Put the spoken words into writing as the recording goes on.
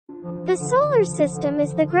The solar system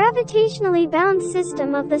is the gravitationally bound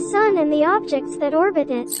system of the Sun and the objects that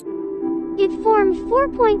orbit it. It formed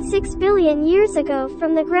 4.6 billion years ago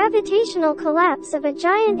from the gravitational collapse of a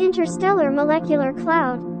giant interstellar molecular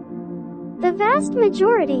cloud. The vast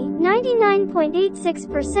majority,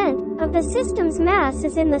 99.86%, of the system's mass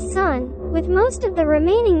is in the Sun, with most of the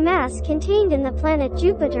remaining mass contained in the planet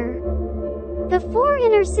Jupiter. The four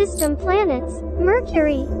inner system planets,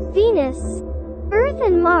 Mercury, Venus, Earth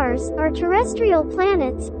and Mars, are terrestrial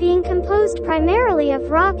planets, being composed primarily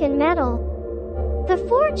of rock and metal. The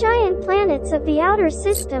four giant planets of the outer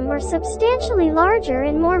system are substantially larger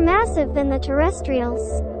and more massive than the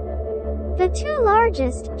terrestrials. The two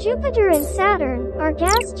largest, Jupiter and Saturn, are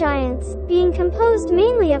gas giants, being composed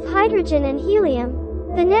mainly of hydrogen and helium.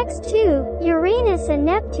 The next two, Uranus and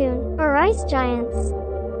Neptune, are ice giants,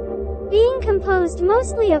 being composed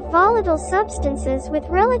mostly of volatile substances with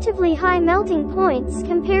relatively high melting points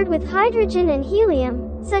compared with hydrogen and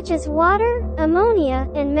helium, such as water, ammonia,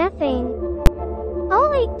 and methane.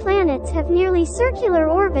 All 8 planets have nearly circular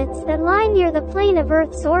orbits that lie near the plane of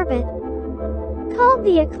Earth's orbit, called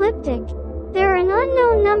the ecliptic. There are an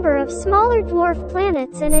unknown number of smaller dwarf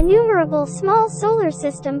planets and innumerable small solar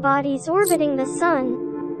system bodies orbiting the Sun.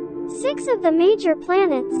 6 of the major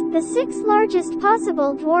planets, the 6 largest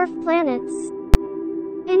possible dwarf planets,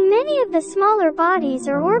 and many of the smaller bodies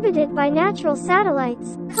are orbited by natural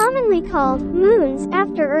satellites, commonly called moons,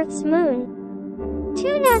 after Earth's moon.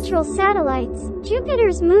 2 natural satellites,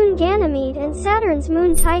 Jupiter's moon Ganymede and Saturn's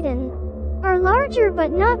moon Titan, are larger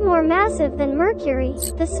but not more massive than Mercury,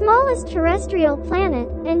 the smallest terrestrial planet,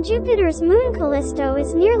 and Jupiter's moon Callisto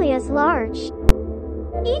is nearly as large.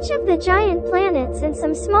 Each of the giant planets and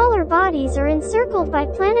some smaller bodies are encircled by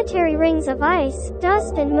planetary rings of ice,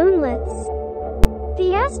 dust and moonlets.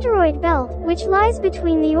 The asteroid belt, which lies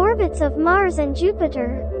between the orbits of Mars and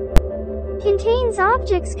Jupiter, contains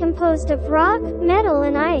objects composed of rock, metal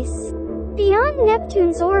and ice. Beyond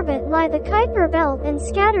Neptune's orbit lie the Kuiper belt and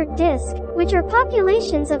scattered disk, which are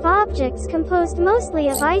populations of objects composed mostly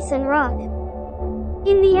of ice and rock.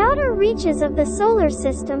 In the outer reaches of the solar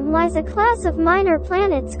system lies a class of minor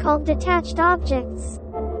planets called detached objects.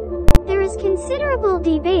 There is considerable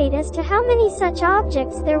debate as to how many such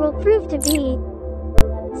objects there will prove to be.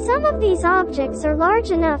 Some of these objects are large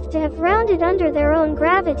enough to have rounded under their own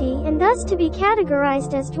gravity and thus to be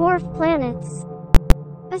categorized as dwarf planets.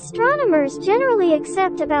 Astronomers generally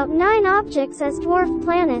accept about 9 objects as dwarf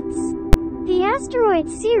planets. The asteroid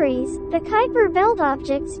series, the Kuiper belt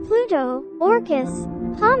objects Pluto, Orcus,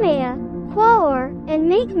 Haumea, Quaoar, and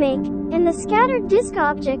Makemake, and the scattered disk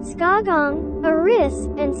objects Gogong, Eris,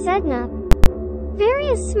 and Sedna.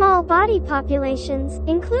 Various small body populations,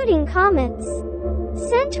 including comets,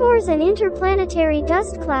 centaurs and interplanetary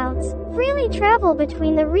dust clouds, freely travel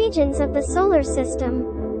between the regions of the solar system.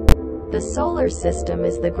 The solar system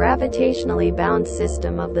is the gravitationally bound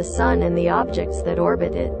system of the Sun and the objects that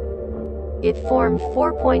orbit it. It formed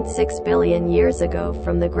 4.6 billion years ago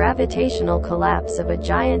from the gravitational collapse of a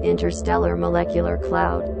giant interstellar molecular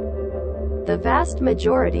cloud. The vast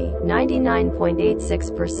majority,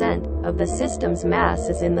 99.86%, of the system's mass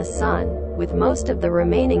is in the Sun, with most of the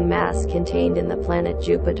remaining mass contained in the planet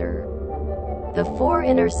Jupiter. The 4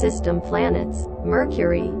 inner system planets,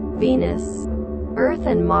 Mercury, Venus, Earth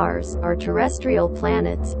and Mars, are terrestrial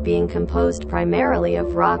planets, being composed primarily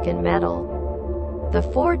of rock and metal. The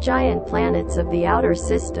 4 giant planets of the outer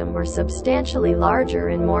system are substantially larger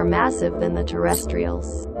and more massive than the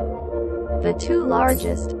terrestrials. The 2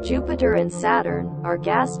 largest, Jupiter and Saturn, are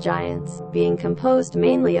gas giants, being composed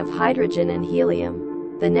mainly of hydrogen and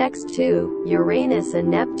helium. The next 2, Uranus and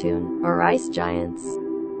Neptune, are ice giants,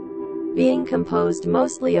 being composed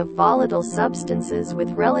mostly of volatile substances with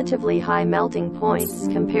relatively high melting points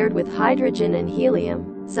compared with hydrogen and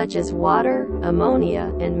helium, such as water, ammonia,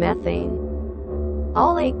 and methane.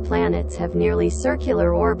 All 8 planets have nearly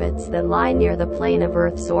circular orbits that lie near the plane of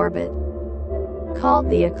Earth's orbit, called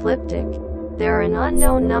the ecliptic. There are an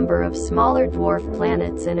unknown number of smaller dwarf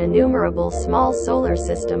planets and innumerable small solar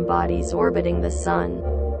system bodies orbiting the Sun.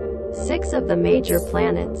 6 of the major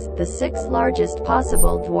planets, the 6 largest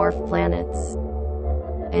possible dwarf planets,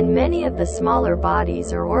 and many of the smaller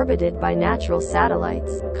bodies are orbited by natural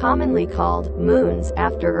satellites, commonly called moons,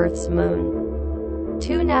 after Earth's moon.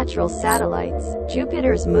 2 natural satellites,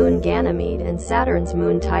 Jupiter's moon Ganymede and Saturn's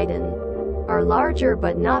moon Titan, are larger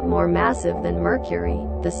but not more massive than Mercury,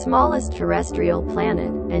 the smallest terrestrial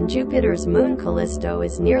planet, and Jupiter's moon Callisto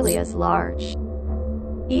is nearly as large.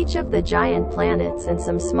 Each of the giant planets and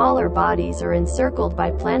some smaller bodies are encircled by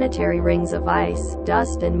planetary rings of ice,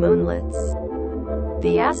 dust and moonlets.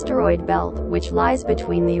 The asteroid belt, which lies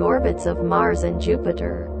between the orbits of Mars and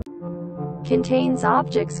Jupiter, contains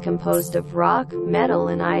objects composed of rock, metal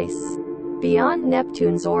and ice. Beyond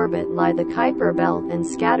Neptune's orbit lie the Kuiper belt and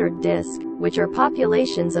scattered disk, which are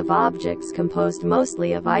populations of objects composed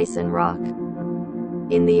mostly of ice and rock.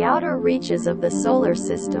 In the outer reaches of the solar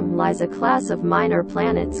system lies a class of minor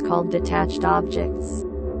planets called detached objects.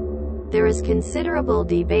 There is considerable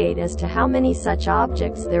debate as to how many such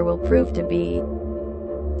objects there will prove to be.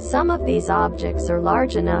 Some of these objects are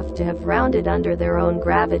large enough to have rounded under their own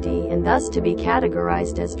gravity and thus to be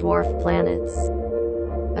categorized as dwarf planets.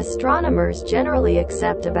 Astronomers generally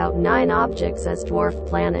accept about 9 objects as dwarf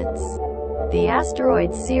planets. The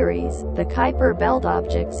asteroid series, the Kuiper belt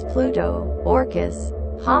objects Pluto, Orcus,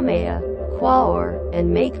 Haumea, Quaoar, and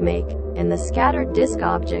Makemake, and the scattered disk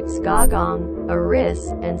objects Gogong, Eris,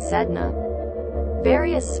 and Sedna.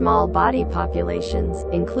 Various small body populations,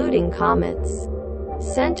 including comets,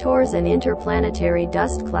 centaurs and interplanetary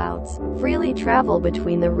dust clouds, freely travel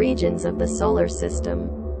between the regions of the solar system.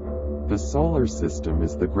 The solar system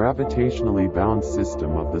is the gravitationally bound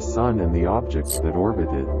system of the Sun and the objects that orbit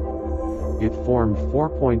it. It formed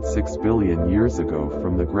 4.6 billion years ago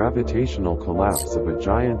from the gravitational collapse of a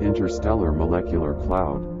giant interstellar molecular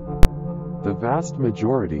cloud. The vast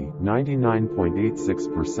majority,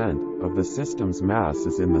 99.86%, of the system's mass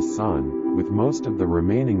is in the Sun, with most of the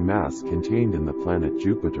remaining mass contained in the planet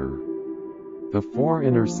Jupiter. The 4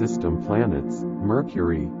 inner system planets,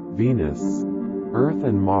 Mercury, Venus, Earth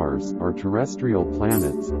and Mars, are terrestrial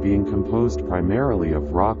planets, being composed primarily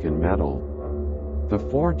of rock and metal. The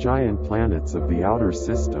 4 giant planets of the outer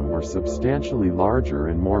system are substantially larger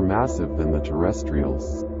and more massive than the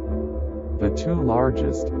terrestrials. The 2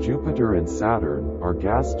 largest, Jupiter and Saturn, are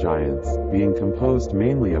gas giants, being composed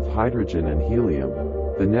mainly of hydrogen and helium.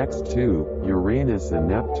 The next 2, Uranus and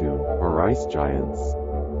Neptune, are ice giants,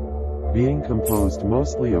 being composed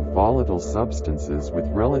mostly of volatile substances with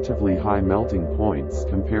relatively high melting points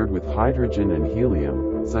compared with hydrogen and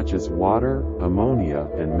helium, such as water, ammonia,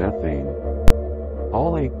 and methane.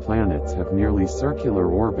 All 8 planets have nearly circular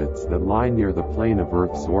orbits that lie near the plane of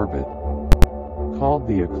Earth's orbit, called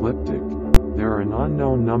the ecliptic. There are an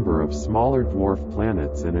unknown number of smaller dwarf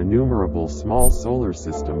planets and innumerable small solar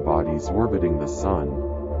system bodies orbiting the Sun.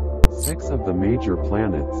 6 of the major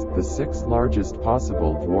planets, the 6 largest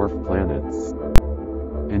possible dwarf planets,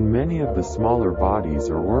 and many of the smaller bodies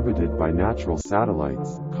are orbited by natural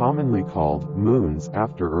satellites, commonly called moons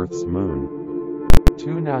after Earth's moon.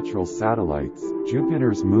 2 natural satellites,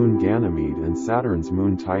 Jupiter's moon Ganymede and Saturn's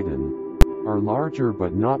moon Titan, are larger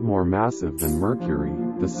but not more massive than Mercury,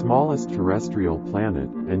 the smallest terrestrial planet,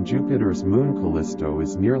 and Jupiter's moon Callisto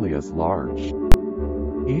is nearly as large.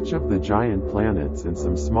 Each of the giant planets and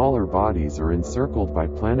some smaller bodies are encircled by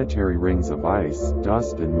planetary rings of ice,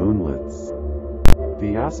 dust and moonlets.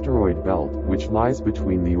 The asteroid belt, which lies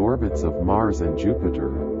between the orbits of Mars and Jupiter,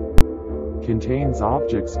 contains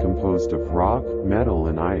objects composed of rock, metal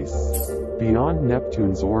and ice. Beyond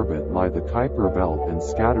Neptune's orbit lie the Kuiper belt and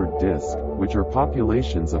scattered disk, which are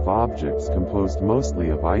populations of objects composed mostly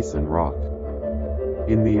of ice and rock.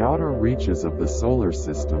 In the outer reaches of the solar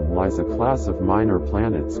system lies a class of minor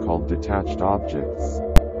planets called detached objects.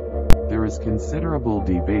 There is considerable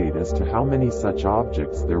debate as to how many such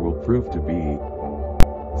objects there will prove to be.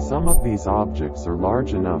 Some of these objects are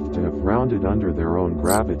large enough to have rounded under their own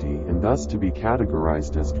gravity and thus to be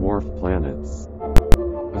categorized as dwarf planets.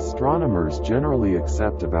 Astronomers generally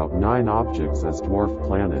accept about 9 objects as dwarf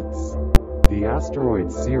planets. The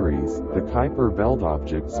asteroid series, the Kuiper belt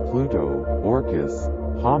objects Pluto, Orcus,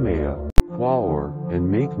 Haumea, Quaoar, and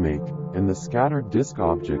Makemake, and the scattered disk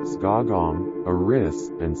objects Gogong, Eris,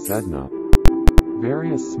 and Sedna.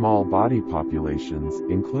 Various small body populations,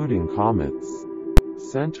 including comets,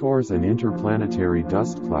 centaurs and interplanetary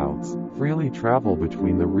dust clouds, freely travel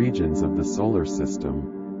between the regions of the solar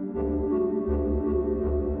system.